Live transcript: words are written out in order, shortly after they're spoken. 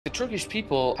Turkish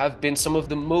people have been some of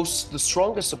the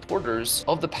strongest supporters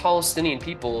of the Palestinian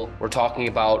people. We're talking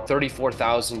about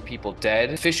 34,000 people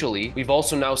dead. Officially, we've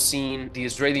also now seen the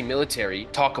Israeli military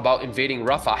talk about invading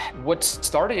Rafah. What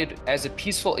started as a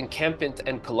peaceful encampment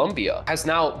in Colombia has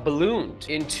now ballooned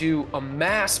into a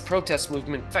mass protest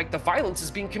movement. In fact, the violence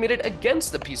is being committed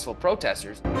against the peaceful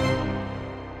protesters.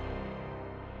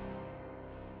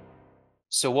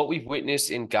 So what we've witnessed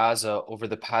in Gaza over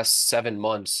the past 7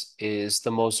 months is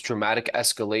the most dramatic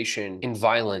escalation in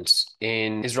violence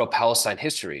in Israel-Palestine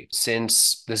history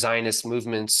since the Zionist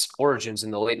movement's origins in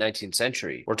the late 19th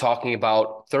century. We're talking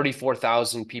about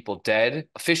 34,000 people dead.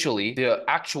 Officially, the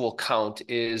actual count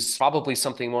is probably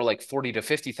something more like 40 to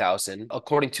 50,000.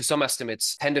 According to some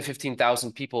estimates, 10 to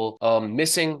 15,000 people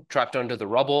missing, trapped under the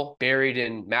rubble, buried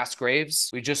in mass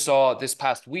graves. We just saw this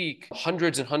past week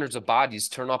hundreds and hundreds of bodies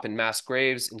turn up in mass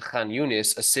graves in Khan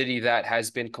Yunis, a city that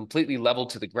has been completely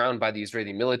leveled to the ground by the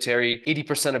Israeli military,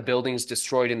 80% of buildings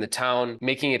destroyed in the town,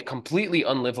 making it completely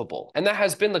unlivable. And that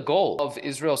has been the goal of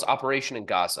Israel's operation in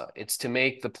Gaza. It's to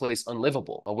make the place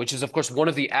unlivable, which is, of course, one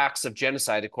of the acts of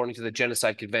genocide according to the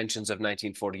Genocide Conventions of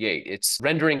 1948. It's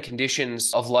rendering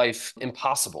conditions of life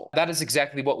impossible. That is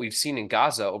exactly what we've seen in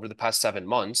Gaza over the past 7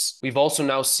 months. We've also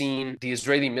now seen the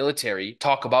Israeli military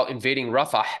talk about invading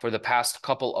Rafah for the past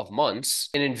couple of months,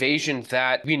 an invasion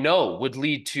that we know would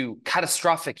lead to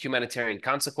catastrophic humanitarian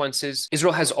consequences.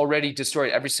 Israel has already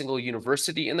destroyed every single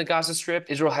university in the Gaza Strip.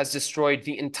 Israel has destroyed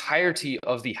the entirety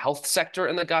of the health sector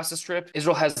in the Gaza Strip.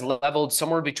 Israel has leveled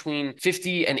somewhere between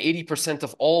 50 and 80%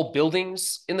 of all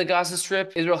buildings in the Gaza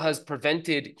Strip. Israel has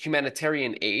prevented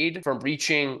humanitarian aid from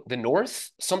reaching the north.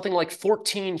 Something like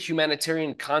 14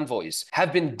 humanitarian convoys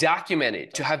have been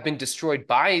documented to have been destroyed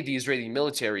by the Israeli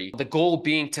military, the goal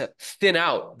being to thin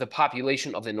out the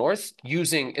population of the north.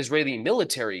 Using Israeli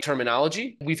military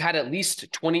terminology, we've had at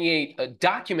least 28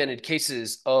 documented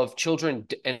cases of children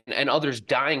and others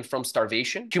dying from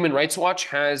starvation. Human Rights Watch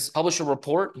has published a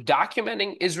report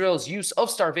documenting Israel's use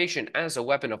of starvation as a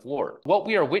weapon of war. What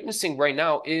we are witnessing right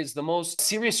now is the most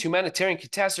serious humanitarian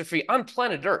catastrophe on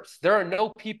planet Earth. There are no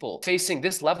people facing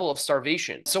this level of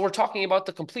starvation. So we're talking about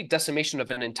the complete decimation of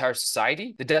an entire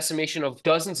society, the decimation of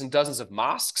dozens and dozens of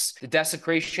mosques, the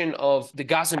desecration of the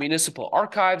Gaza Municipal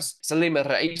Archives, Salim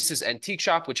al-Rais's antique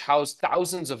shop, which housed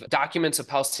thousands of documents of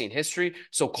Palestinian history.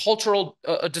 So cultural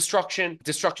destruction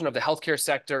of the healthcare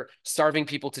sector, starving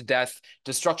people to death,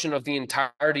 destruction of the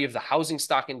entirety of the housing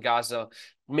stock in Gaza,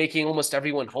 making almost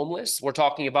everyone homeless. We're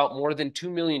talking about more than 2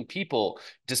 million people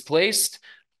displaced,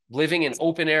 living in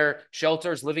open-air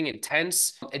shelters, living in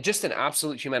tents, just an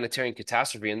absolute humanitarian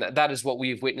catastrophe. And that is what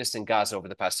we've witnessed in Gaza over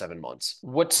the past 7 months.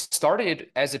 What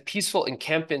started as a peaceful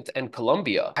encampment in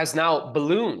Colombia has now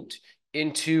ballooned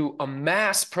into a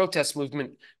mass protest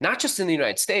movement, not just in the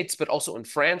United States, but also in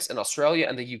France and Australia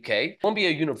and the UK. Columbia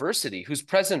University, whose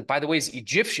president, by the way, is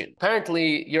Egyptian.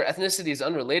 Apparently, your ethnicity is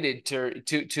unrelated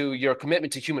to your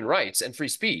commitment to human rights and free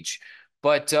speech.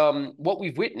 But what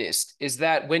we've witnessed is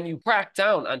that when you crack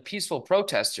down on peaceful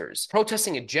protesters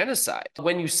protesting a genocide,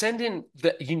 when you send in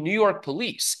the New York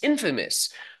police,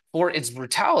 infamous for its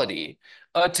brutality,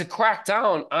 to crack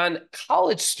down on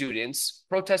college students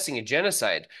protesting a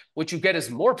genocide, what you get is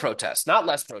more protests, not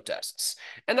less protests.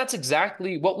 And that's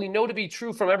exactly what we know to be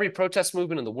true from every protest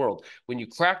movement in the world. When you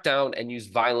crack down and use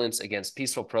violence against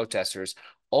peaceful protesters,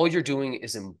 all you're doing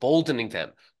is emboldening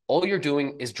them. All you're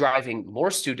doing is driving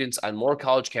more students on more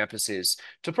college campuses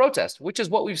to protest, which is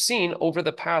what we've seen over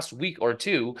the past week or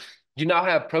two. You now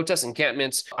have protest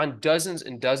encampments on dozens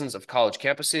and dozens of college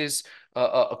campuses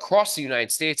across the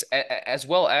United States, as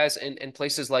well as in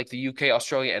places like the UK,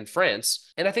 Australia, and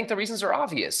France. And I think the reasons are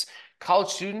obvious. College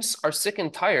students are sick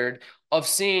and tired of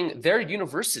seeing their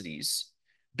universities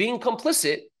being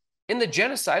complicit in the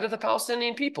genocide of the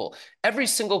Palestinian people. Every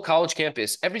single college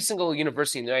campus, every single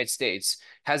university in the United States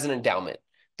has an endowment.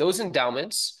 Those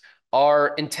endowments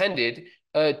are intended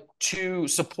to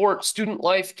support student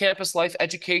life, campus life,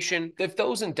 education. If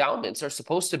those endowments are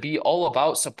supposed to be all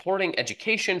about supporting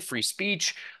education, free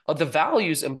speech, the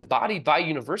values embodied by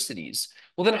universities,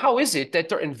 well, then how is it that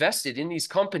they're invested in these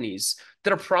companies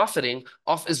that are profiting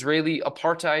off Israeli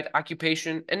apartheid,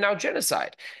 occupation, and now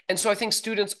genocide? And so I think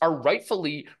students are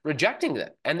rightfully rejecting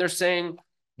them. And they're saying,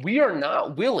 we are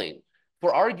not willing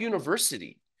for our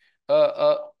university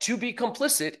to be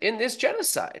complicit in this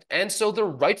genocide. And so they're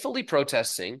rightfully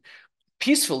protesting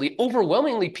peacefully,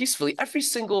 overwhelmingly peacefully. Every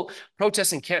single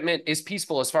protest encampment is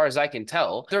peaceful as far as I can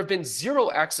tell. There have been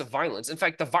zero acts of violence. In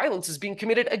fact, the violence is being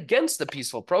committed against the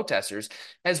peaceful protesters,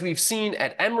 as we've seen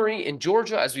at Emory in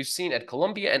Georgia, as we've seen at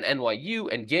Columbia and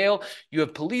NYU and Yale. You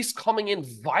have police coming in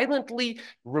violently,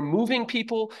 removing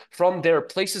people from their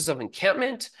places of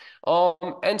encampment.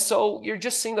 And so you're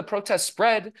just seeing the protests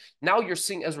spread. Now you're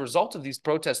seeing, as a result of these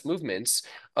protest movements,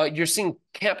 you're seeing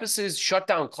campuses shut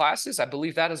down classes. I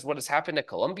believe that is what has happened at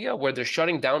Columbia, where they're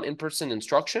shutting down in-person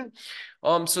instruction.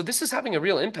 So this is having a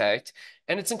real impact,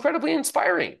 and it's incredibly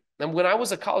inspiring. And when I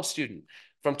was a college student,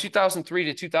 from 2003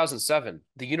 to 2007,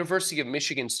 the University of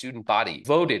Michigan student body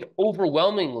voted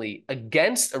overwhelmingly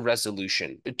against a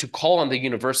resolution to call on the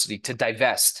university to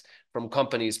divest from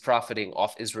companies profiting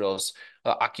off Israel's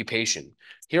occupation.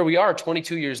 Here we are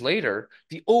 22 years later,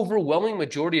 the overwhelming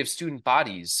majority of student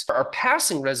bodies are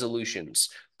passing resolutions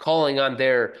calling on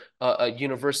their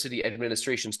university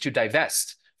administrations to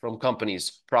divest from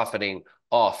companies profiting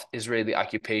off Israeli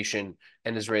occupation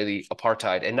and Israeli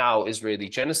apartheid, and now Israeli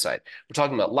genocide. We're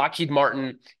talking about Lockheed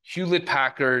Martin,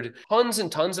 Hewlett-Packard, tons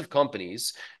and tons of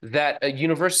companies that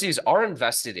universities are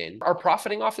invested in are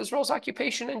profiting off Israel's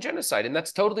occupation and genocide, and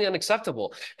that's totally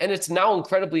unacceptable. And it's now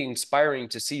incredibly inspiring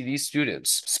to see these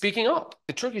students speaking up.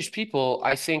 The Turkish people,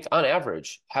 I think, on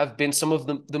average, have been some of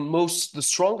the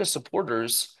strongest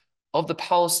supporters of the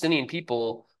Palestinian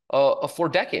people for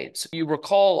decades. You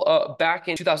recall back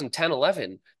in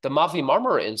 2010-11, the Mavi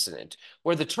Marmara incident,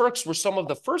 where the Turks were some of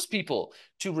the first people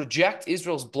to reject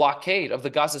Israel's blockade of the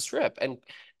Gaza Strip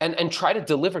and try to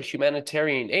deliver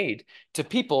humanitarian aid to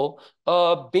people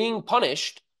being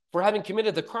punished for having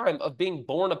committed the crime of being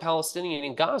born a Palestinian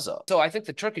in Gaza. So I think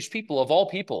the Turkish people, of all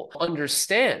people,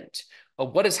 understand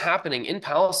what is happening in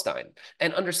Palestine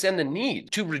and understand the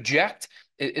need to reject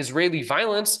Israeli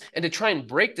violence and to try and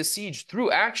break the siege through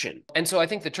action. And so I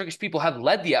think the Turkish people have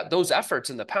led those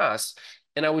efforts in the past.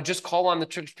 And I would just call on the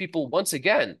Turkish people once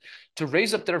again to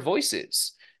raise up their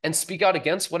voices and speak out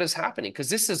against what is happening. Because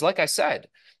this is, like I said,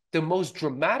 the most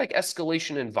dramatic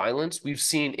escalation in violence we've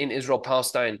seen in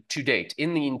Israel-Palestine to date,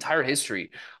 in the entire history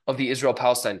of the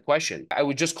Israel-Palestine question. I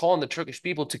would just call on the Turkish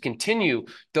people to continue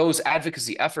those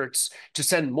advocacy efforts, to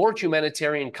send more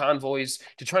humanitarian convoys,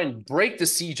 to try and break the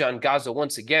siege on Gaza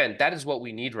once again. That is what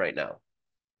we need right now.